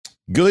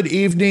Good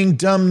evening,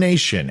 Dumb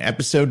Nation.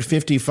 Episode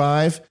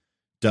 55.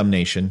 Dumb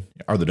Nation,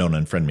 are the Don't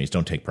Unfriend Me's.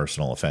 Don't take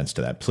personal offense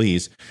to that,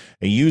 please.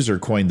 A user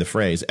coined the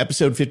phrase.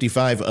 Episode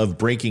 55 of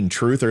Breaking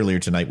Truth. Earlier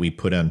tonight, we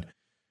put on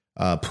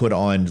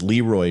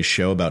Leroy's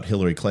show about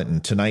Hillary Clinton.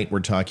 Tonight,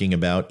 we're talking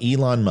about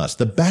Elon Musk,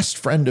 the best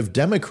friend of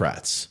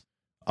Democrats.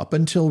 Up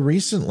until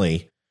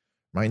recently,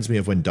 reminds me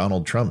of when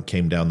Donald Trump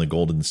came down the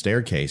golden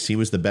staircase. He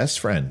was the best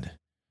friend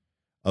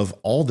of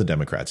all the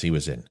Democrats he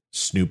was in.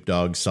 Snoop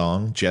Dogg's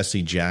song,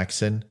 Jesse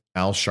Jackson,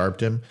 Al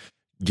Sharpton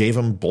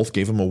both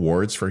gave him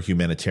awards for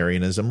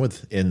humanitarianism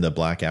within the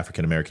Black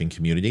African American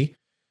community.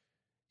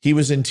 He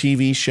was in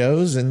TV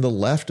shows and the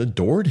left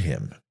adored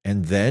him.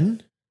 And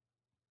then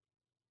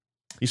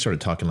he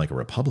started talking like a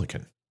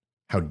Republican.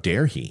 How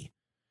dare he?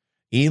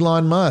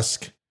 Elon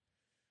Musk.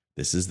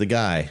 This is the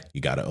guy.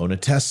 You got to own a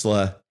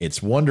Tesla.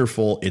 It's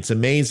wonderful. It's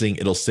amazing.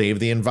 It'll save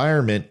the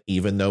environment,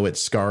 even though it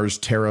scars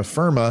terra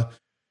firma.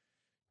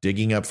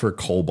 Digging up for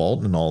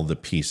cobalt and all the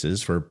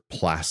pieces for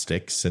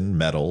plastics and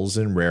metals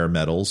and rare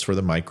metals for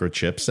the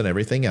microchips and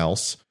everything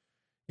else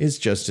is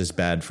just as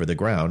bad for the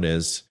ground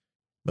as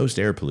most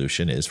air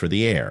pollution is for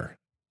the air.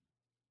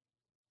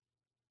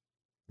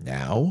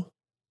 Now,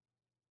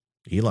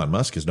 Elon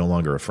Musk is no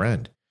longer a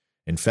friend.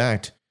 In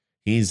fact,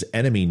 he's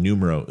enemy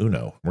numero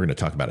uno. We're going to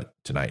talk about it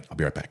tonight. I'll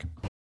be right back.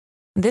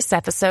 This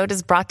episode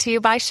is brought to you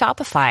by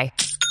Shopify.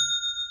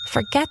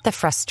 Forget the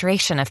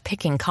frustration of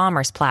picking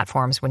commerce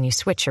platforms when you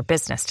switch your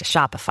business to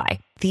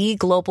Shopify, the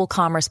global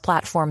commerce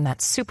platform that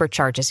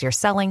supercharges your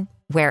selling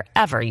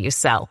wherever you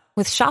sell.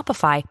 With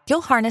Shopify,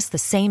 you'll harness the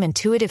same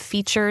intuitive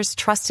features,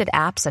 trusted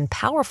apps, and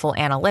powerful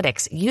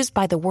analytics used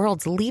by the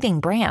world's leading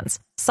brands.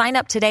 Sign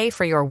up today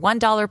for your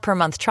 $1 per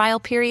month trial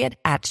period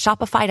at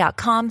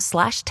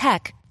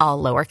shopify.com/tech, all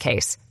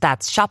lowercase.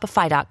 That's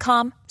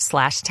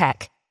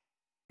shopify.com/tech.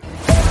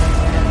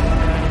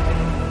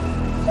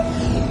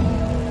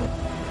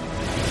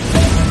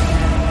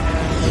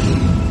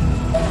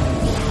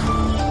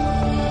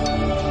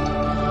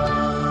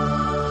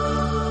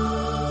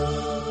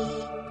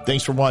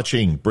 Thanks for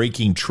watching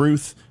Breaking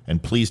Truth,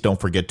 and please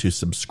don't forget to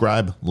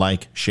subscribe,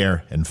 like,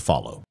 share, and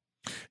follow.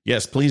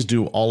 Yes, please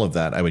do all of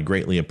that. I would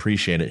greatly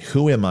appreciate it.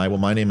 Who am I? Well,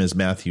 my name is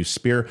Matthew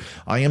Spear.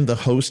 I am the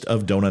host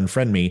of Don't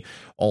Unfriend Me,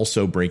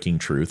 also Breaking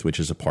Truth, which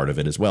is a part of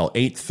it as well.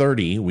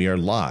 8:30, we are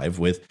live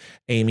with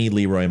Amy,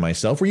 Leroy, and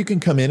myself, where you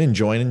can come in and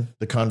join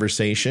the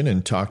conversation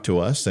and talk to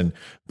us and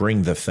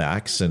bring the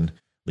facts and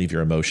leave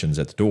your emotions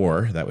at the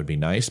door. That would be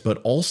nice. But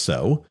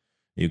also,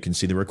 you can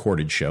see the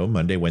recorded show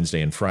Monday,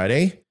 Wednesday, and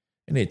Friday.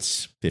 And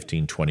it's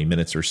 15, 20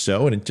 minutes or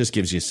so. And it just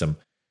gives you some,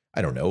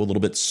 a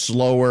little bit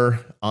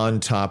slower,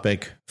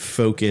 on-topic,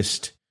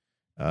 focused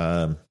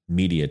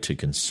media to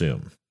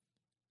consume.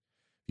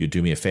 If you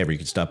do me a favor, you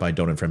can stop by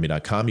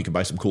don'tunfriendme.com. You can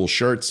buy some cool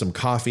shirts, some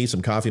coffee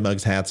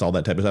mugs, hats, all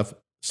that type of stuff.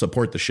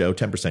 Support the show.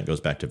 10%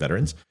 goes back to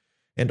veterans.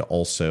 And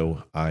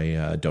also,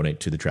 I donate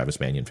to the Travis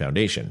Manion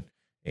Foundation.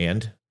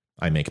 And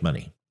I make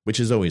money, which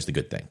is always the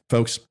good thing.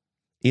 Folks,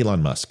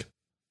 Elon Musk.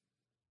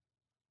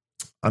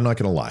 I'm not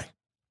going to lie.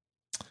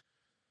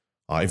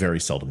 I very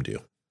seldom do.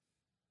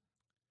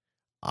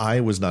 I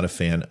was not a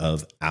fan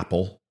of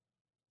Apple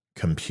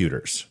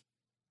computers.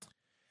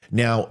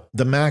 Now,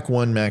 the Mac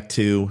 1, Mac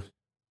 2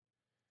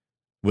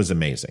 was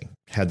amazing.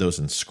 Had those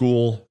in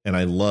school, and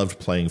I loved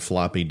playing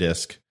floppy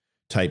disk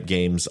type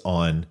games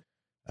on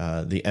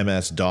the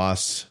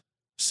MS-DOS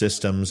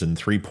systems and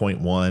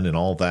 3.1 and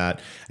all that.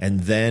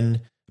 And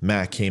then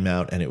Mac came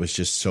out, and it was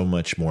just so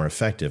much more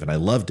effective, and I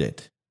loved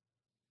it.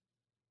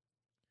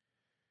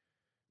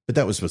 But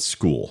that was with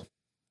school.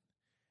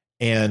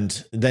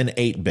 And then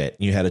 8-bit,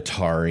 you had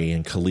Atari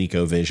and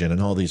ColecoVision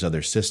and all these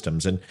other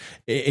systems. And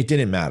it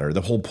didn't matter.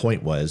 The whole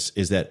point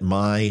is that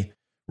my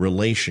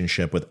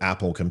relationship with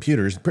Apple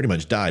computers pretty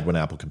much died when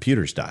Apple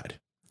computers died.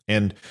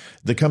 And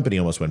the company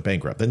almost went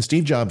bankrupt. Then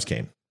Steve Jobs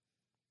came.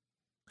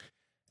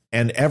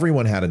 And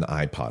everyone had an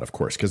iPod, of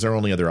course, because their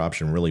only other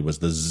option really was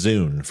the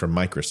Zune from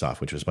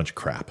Microsoft, which was a bunch of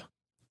crap.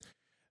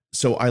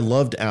 So I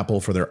loved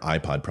Apple for their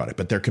iPod product,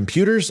 but their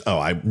computers,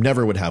 I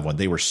never would have one.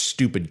 They were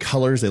stupid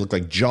colors. They looked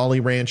like Jolly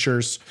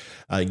Ranchers.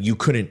 You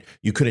couldn't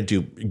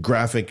do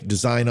graphic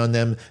design on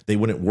them. They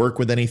wouldn't work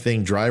with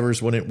anything.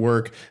 Drivers wouldn't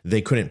work.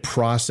 They couldn't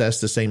process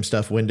the same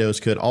stuff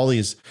Windows could. All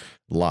these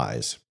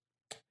lies.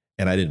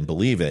 And I didn't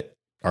believe it,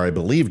 or I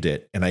believed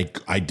it. And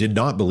I did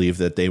not believe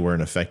that they were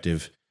an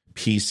effective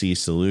PC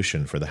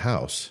solution for the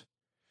house.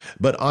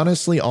 But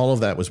honestly, all of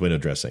that was window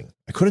dressing.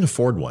 I couldn't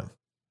afford one.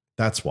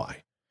 That's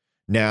why.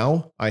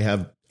 Now I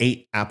have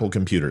 8 Apple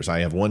computers. I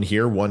have one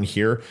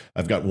here.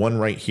 I've got one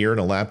right here in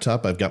a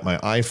laptop. I've got my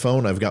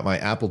iPhone. I've got my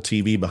Apple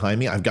TV behind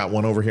me. I've got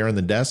one over here on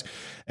the desk.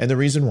 And the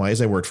reason why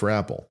is I worked for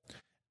Apple.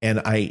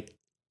 And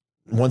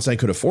once I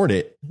could afford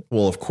it,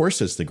 well, of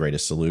course, it's the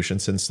greatest solution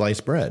since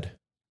sliced bread.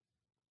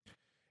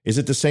 Is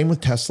it the same with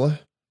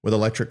Tesla, with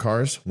electric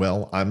cars?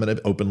 Well, I'm going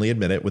to openly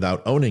admit it.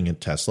 Without owning a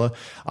Tesla,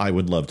 I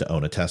would love to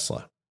own a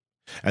Tesla.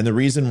 And the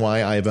reason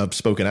why I've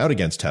spoken out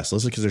against Teslas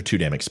is because they're too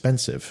damn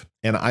expensive.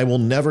 And I will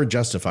never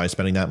justify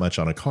spending that much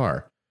on a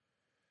car.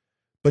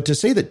 But to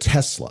say that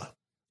Tesla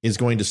is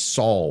going to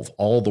solve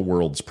all the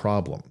world's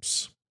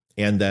problems,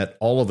 and that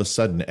all of a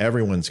sudden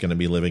everyone's going to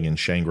be living in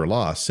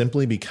Shangri-La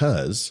simply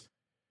because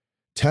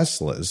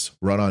Teslas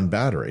run on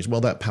batteries.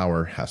 Well, that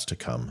power has to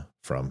come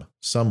from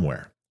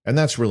somewhere. And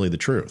that's really the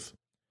truth.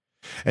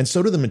 And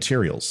so do the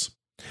materials.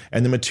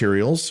 And the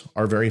materials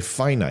are very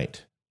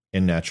finite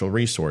in natural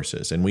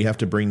resources. And we have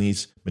to bring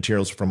these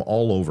materials from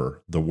all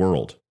over the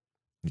world.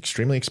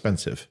 Extremely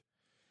expensive.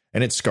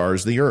 And it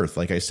scars the earth.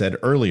 Like I said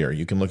earlier,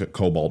 you can look at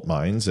cobalt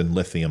mines and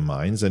lithium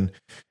mines, and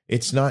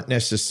it's not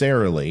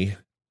necessarily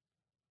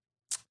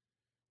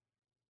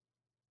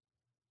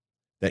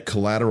that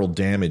collateral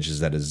damage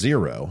is at a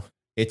zero.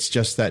 It's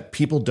just that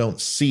people don't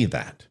see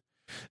that.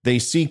 They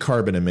see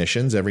carbon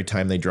emissions every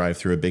time they drive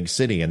through a big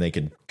city, and they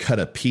can cut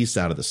a piece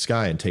out of the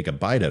sky and take a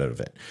bite out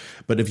of it.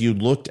 But if you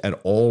looked at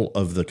all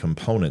of the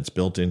components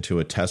built into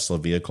a Tesla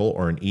vehicle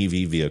or an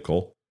EV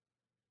vehicle,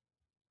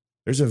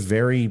 there's a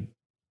very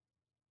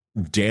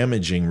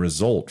damaging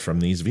result from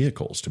these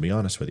vehicles, to be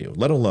honest with you.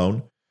 Let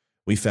alone,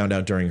 we found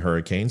out during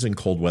hurricanes and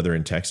cold weather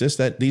in Texas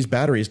that these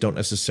batteries don't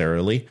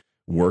necessarily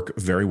work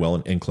very well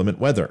in inclement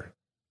weather.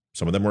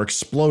 Some of them were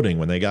exploding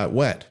when they got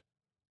wet.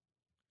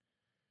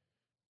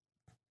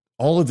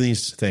 All of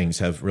these things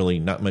have really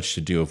not much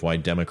to do with why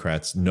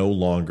Democrats no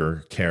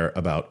longer care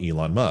about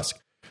Elon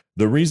Musk.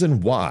 The reason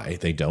why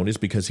they don't is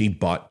because he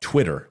bought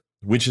Twitter,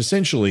 which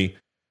essentially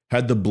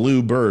had the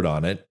blue bird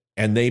on it,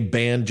 and they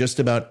banned just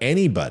about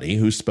anybody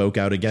who spoke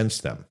out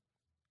against them.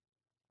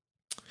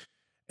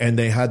 And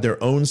they had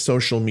their own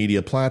social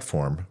media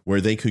platform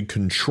where they could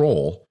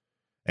control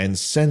and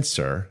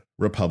censor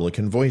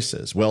Republican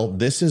voices. Well,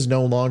 this is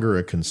no longer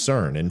a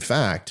concern. In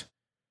fact,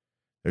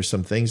 there's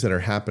some things that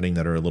are happening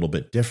that are a little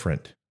bit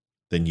different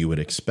than you would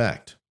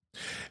expect.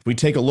 If we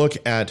take a look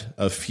at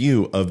a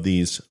few of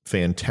these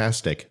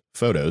fantastic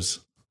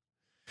photos,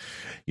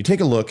 you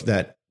take a look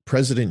that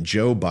President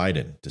Joe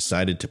Biden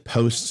decided to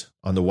post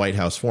on the White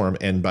House forum,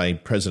 and by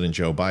President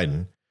Joe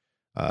Biden,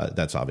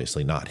 that's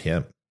obviously not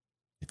him.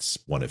 It's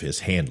one of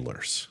his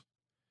handlers.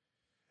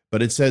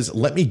 But it says,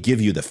 let me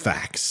give you the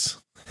facts.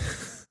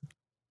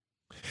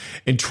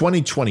 In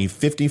 2020,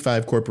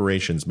 55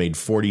 corporations made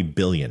 $40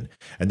 billion,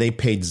 and they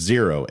paid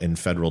zero in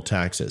federal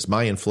taxes.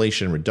 My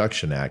Inflation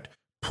Reduction Act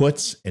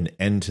puts an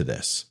end to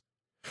this.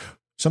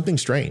 Something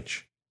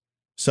strange.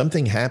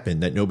 Something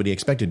happened that nobody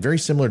expected, very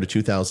similar to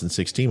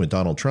 2016 with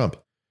Donald Trump,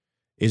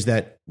 is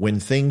that when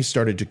things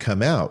started to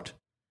come out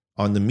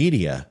on the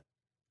media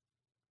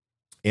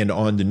and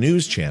on the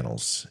news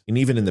channels and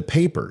even in the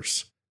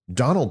papers,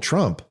 Donald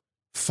Trump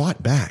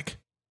fought back.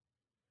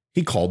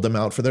 He called them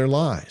out for their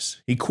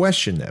lies. He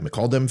questioned them. He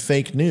called them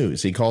fake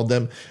news. He called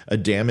them a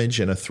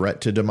damage and a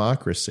threat to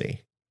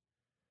democracy.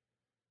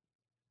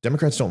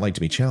 Democrats don't like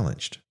to be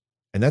challenged.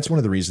 And that's one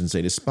of the reasons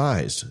they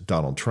despise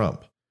Donald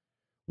Trump.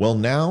 Well,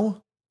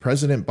 now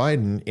President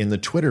Biden in the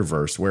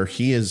Twitterverse, where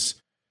he is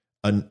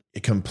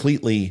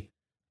completely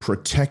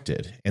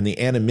protected and the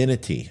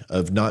anonymity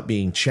of not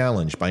being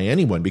challenged by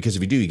anyone, because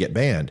if you do, you get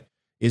banned,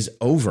 is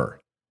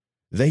over.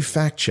 They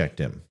fact-checked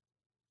him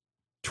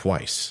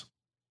twice.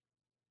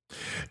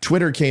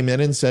 Twitter came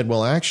in and said,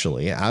 well,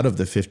 actually, out of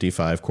the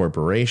 55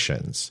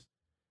 corporations,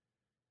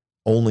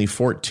 only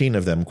 14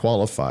 of them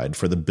qualified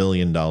for the $1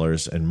 billion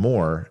and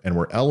more and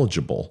were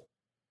eligible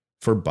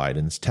for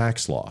Biden's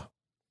tax law.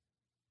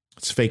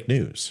 It's fake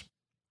news.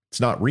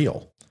 It's not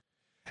real.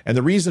 And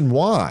the reason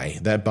why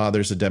that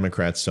bothers the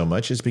Democrats so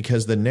much is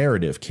because the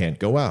narrative can't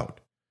go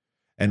out.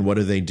 And what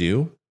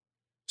do?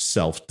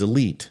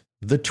 Self-delete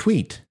the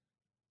tweet.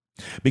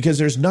 Because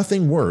there's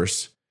nothing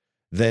worse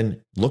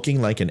than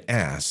looking like an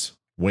ass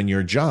when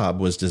your job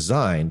was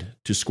designed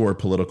to score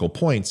political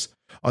points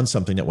on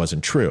something that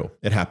wasn't true.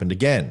 It happened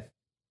again.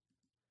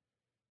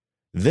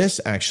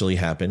 This actually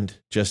happened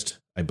just,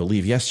 I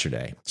believe,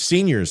 yesterday.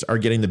 Seniors are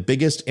getting the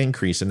biggest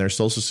increase in their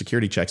Social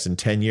Security checks in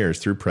 10 years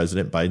through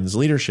President Biden's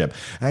leadership.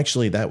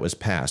 Actually, that was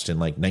passed in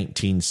like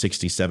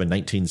 1967,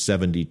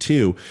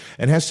 1972,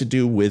 and has to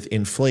do with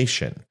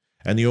inflation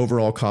and the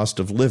overall cost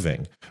of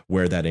living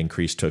where that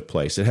increase took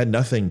place. It had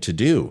nothing to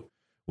do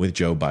with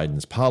Joe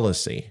Biden's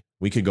policy.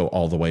 We could go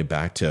all the way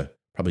back to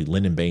probably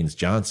Lyndon Baines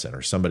Johnson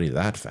or somebody to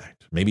that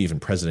fact, maybe even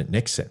President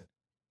Nixon.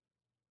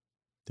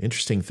 The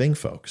interesting thing,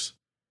 folks,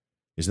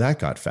 is that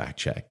got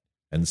fact-checked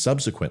and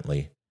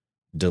subsequently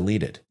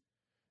deleted.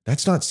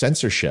 That's not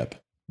censorship.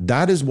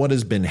 That is what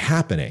has been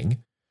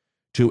happening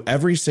to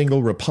every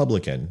single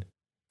Republican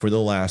for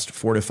the last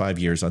 4 to 5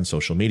 years on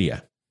social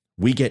media.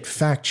 We get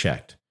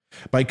fact-checked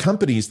by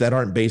companies that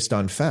aren't based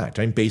on fact,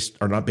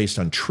 are not based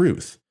on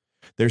truth.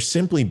 They're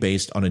simply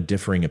based on a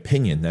differing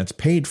opinion that's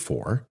paid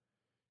for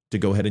to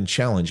go ahead and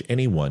challenge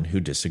anyone who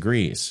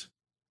disagrees.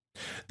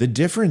 The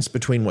difference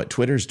between what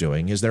Twitter's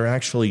doing is they're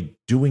actually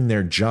doing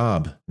their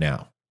job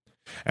now.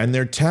 And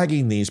they're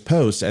tagging these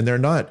posts, and they're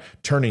not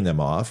turning them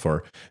off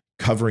or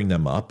covering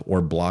them up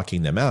or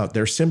blocking them out.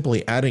 They're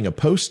simply adding a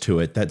post to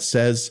it that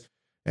says,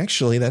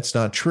 actually, that's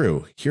not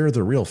true. Here are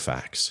the real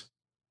facts.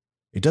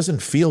 It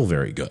doesn't feel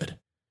very good.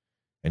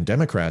 And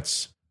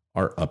Democrats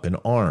are up in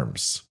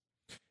arms.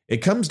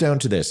 It comes down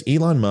to this.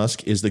 Elon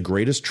Musk is the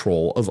greatest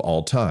troll of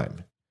all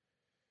time.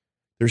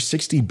 There's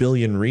 60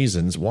 billion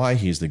reasons why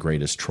he's the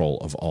greatest troll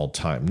of all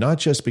time, not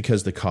just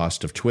because the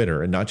cost of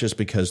Twitter and not just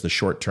because the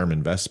short-term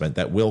investment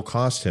that will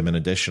cost him an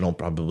additional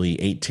probably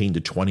 $18 to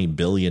 $20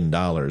 billion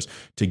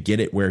to get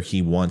it where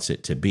he wants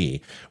it to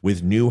be,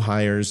 with new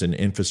hires and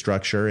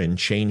infrastructure and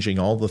changing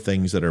all the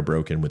things that are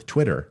broken with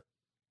Twitter.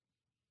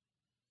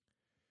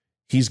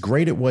 He's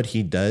great at what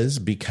he does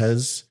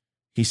because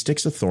he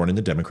sticks a thorn in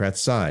the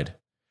Democrats' side.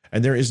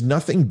 And there is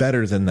nothing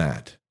better than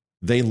that.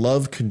 They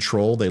love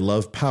control. They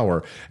love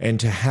power. And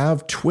to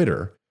have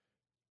Twitter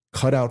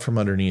cut out from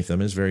underneath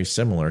them is very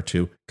similar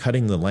to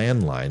cutting the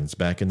landlines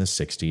back in the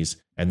 60s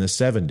and the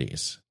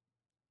 70s.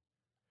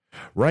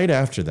 Right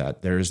after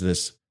that, there's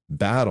this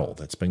battle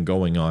that's been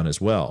going on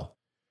as well.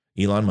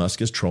 Elon Musk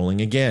is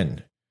trolling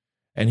again.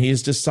 And he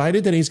has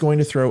decided that he's going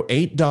to throw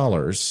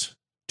 $8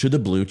 to the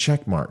blue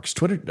check marks.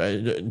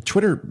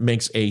 Twitter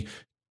makes a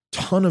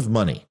ton of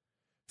money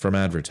from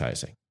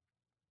advertising.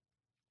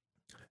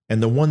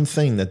 And the one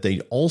thing that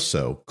they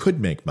also could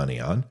make money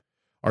on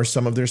are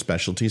some of their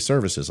specialty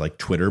services like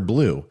Twitter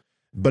Blue,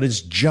 but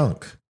it's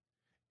junk.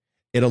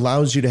 It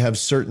allows you to have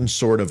certain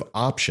sort of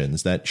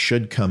options that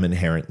should come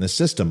inherent in the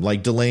system,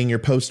 like delaying your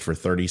post for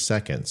 30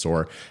 seconds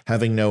or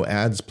having no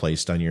ads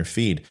placed on your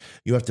feed.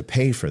 You have to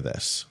pay for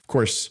this. Of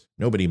course,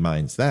 nobody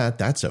minds that.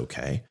 That's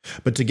okay.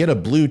 But to get a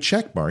blue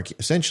check mark,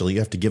 essentially, you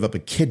have to give up a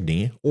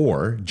kidney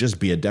or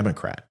just be a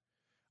Democrat.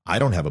 I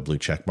don't have a blue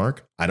check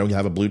mark. I don't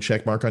have a blue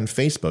check mark on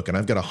Facebook, and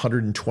I've got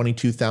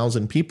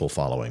 122,000 people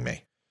following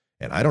me.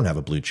 And I don't have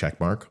a blue check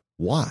mark.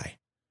 Why?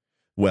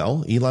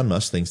 Well, Elon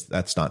Musk thinks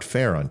that's not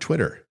fair on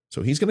Twitter.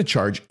 So he's going to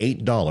charge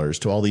 $8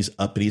 to all these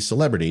uppity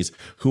celebrities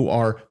who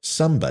are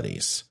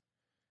somebodies,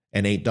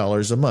 and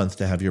 $8 a month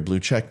to have your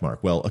blue check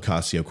mark. Well,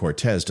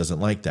 Ocasio-Cortez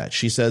doesn't like that.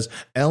 She says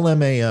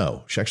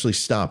LMAO. She actually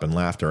stopped and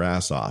laughed her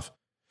ass off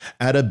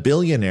at a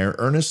billionaire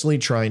earnestly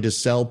trying to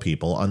sell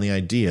people on the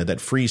idea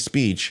that free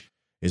speech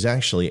is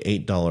actually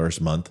 $8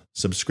 a month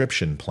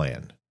subscription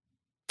plan.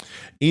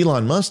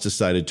 Elon Musk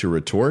decided to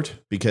retort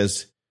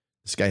because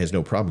this guy has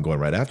no problem going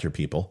right after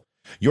people.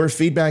 Your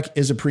feedback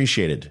is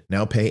appreciated.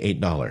 Now pay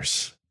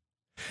 $8.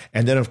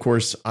 And then, of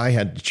course, I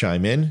had to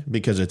chime in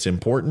because it's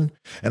important.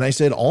 And I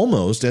said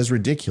almost as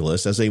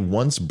ridiculous as a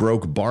once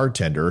broke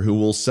bartender who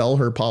will sell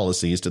her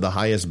policies to the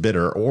highest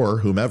bidder or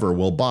whomever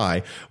will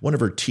buy one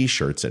of her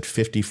T-shirts at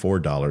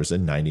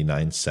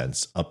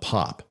 $54.99 a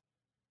pop.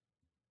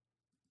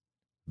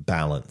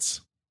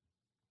 Balance.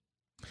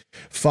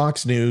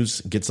 Fox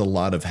News gets a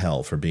lot of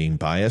hell for being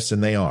biased,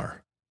 and they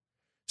are.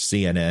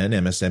 CNN,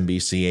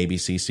 MSNBC,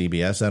 ABC,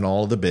 CBS, and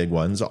all of the big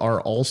ones are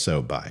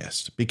also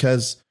biased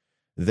because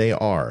they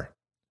are.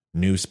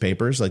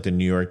 Newspapers like the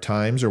New York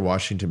Times or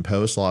Washington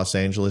Post, Los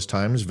Angeles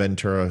Times,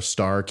 Ventura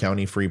Star,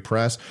 County Free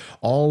Press,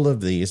 all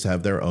of these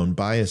have their own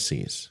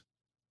biases.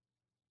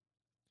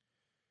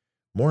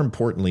 More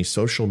importantly,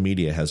 social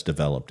media has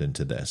developed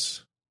into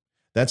this.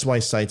 That's why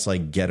sites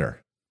like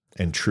Getter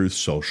and Truth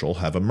Social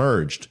have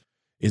emerged,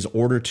 is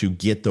order to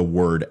get the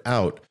word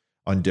out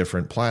on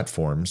different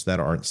platforms that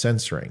aren't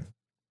censoring.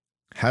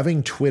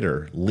 Having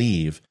Twitter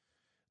leave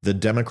the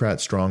Democrat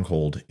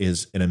stronghold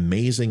is an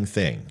amazing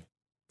thing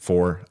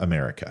for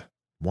America.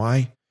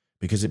 Why?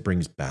 Because it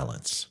brings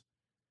balance.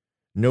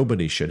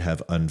 Nobody should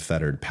have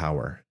unfettered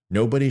power.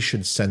 Nobody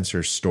should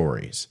censor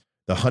stories.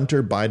 The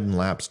Hunter Biden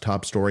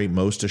laptop story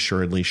most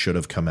assuredly should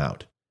have come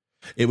out.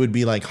 It would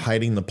be like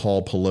hiding the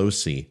Paul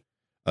Pelosi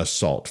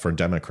assault for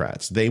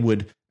Democrats. They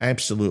would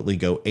absolutely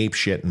go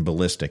apeshit and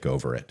ballistic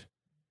over it.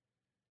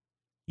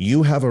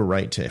 You have a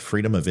right to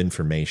freedom of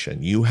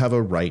information. You have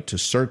a right to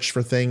search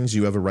for things.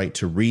 You have a right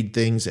to read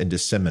things and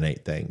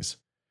disseminate things.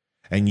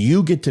 And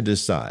you get to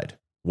decide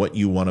what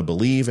you want to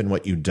believe and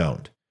what you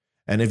don't.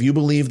 And if you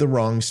believe the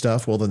wrong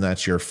stuff, well, then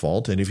that's your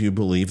fault. And if you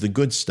believe the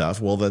good stuff,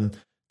 well, then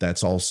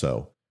that's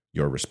also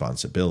your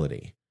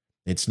responsibility.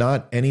 It's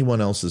not anyone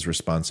else's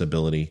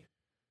responsibility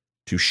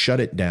to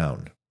shut it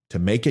down, to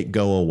make it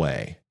go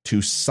away,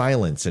 to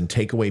silence and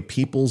take away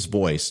people's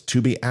voice,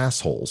 to be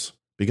assholes,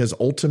 because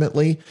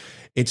ultimately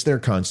it's their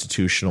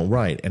constitutional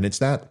right. And it's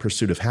that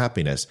pursuit of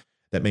happiness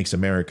that makes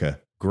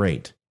America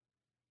great.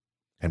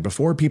 And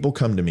before people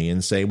come to me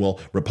and say, well,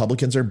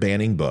 Republicans are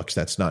banning books,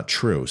 that's not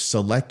true.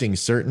 Selecting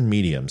certain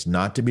mediums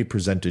not to be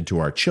presented to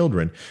our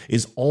children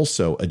is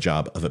also a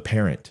job of a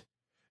parent.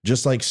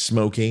 Just like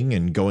smoking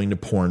and going to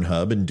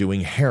Pornhub and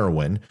doing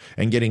heroin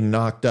and getting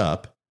knocked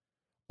up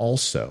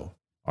also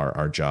are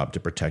our job to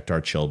protect our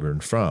children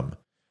from.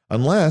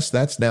 Unless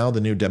that's now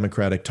the new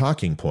Democratic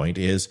talking point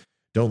is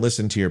don't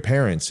listen to your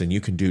parents and you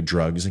can do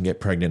drugs and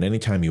get pregnant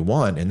anytime you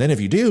want. And then if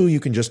you do,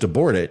 you can just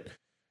abort it.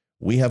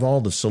 We have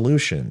all the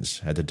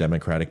solutions at the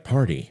Democratic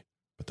Party.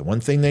 But the one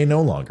thing they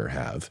no longer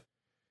have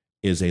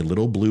is a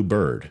little blue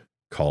bird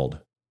called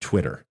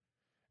Twitter.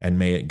 And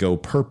may it go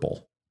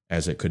purple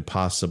as it could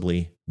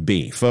possibly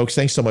be. Folks,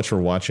 thanks so much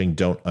for watching.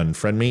 Don't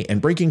unfriend me.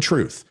 And Breaking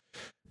Truth.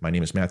 My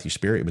name is Matthew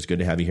Spear. It was good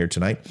to have you here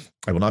tonight.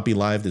 I will not be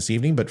live this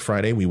evening, but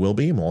Friday we will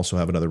be, and we'll also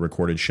have another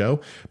recorded show.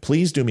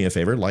 Please do me a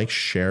favor, like,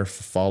 share,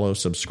 follow,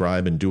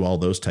 subscribe, and do all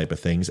those type of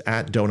things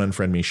at Don't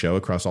Unfriend Me Show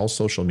across all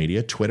social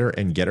media. Twitter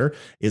and Getter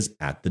is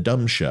at The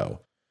Dumb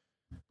Show.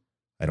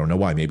 I don't know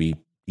why. Maybe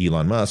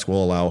Elon Musk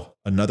will allow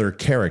another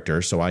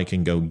character so I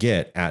can go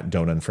get at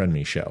Don't Unfriend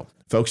Me Show.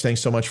 Folks,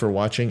 thanks so much for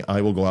watching.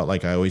 I will go out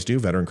like I always do.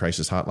 Veteran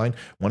Crisis Hotline,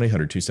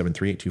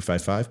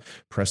 1-800-273-8255.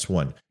 Press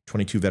 1.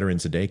 22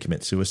 veterans a day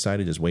commit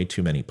suicide. It is way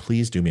too many.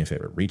 Please do me a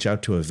favor. Reach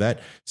out to a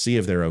vet. See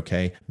if they're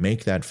okay.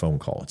 Make that phone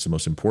call. It's the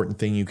most important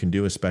thing you can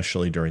do,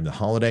 especially during the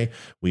holiday.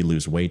 We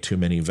lose way too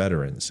many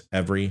veterans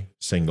every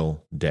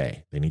single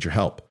day. They need your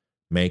help.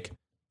 Make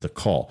the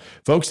call.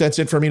 Folks, that's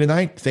it for me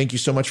tonight. Thank you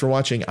so much for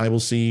watching. I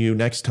will see you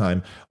next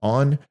time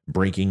on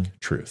Breaking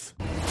Truth.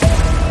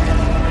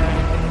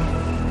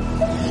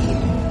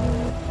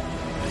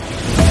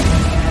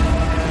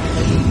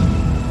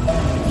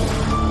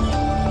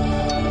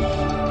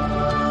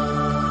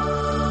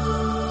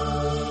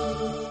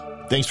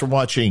 Thanks for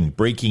watching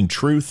Breaking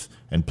Truth,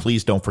 and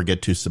please don't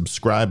forget to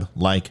subscribe,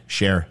 like,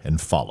 share, and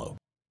follow.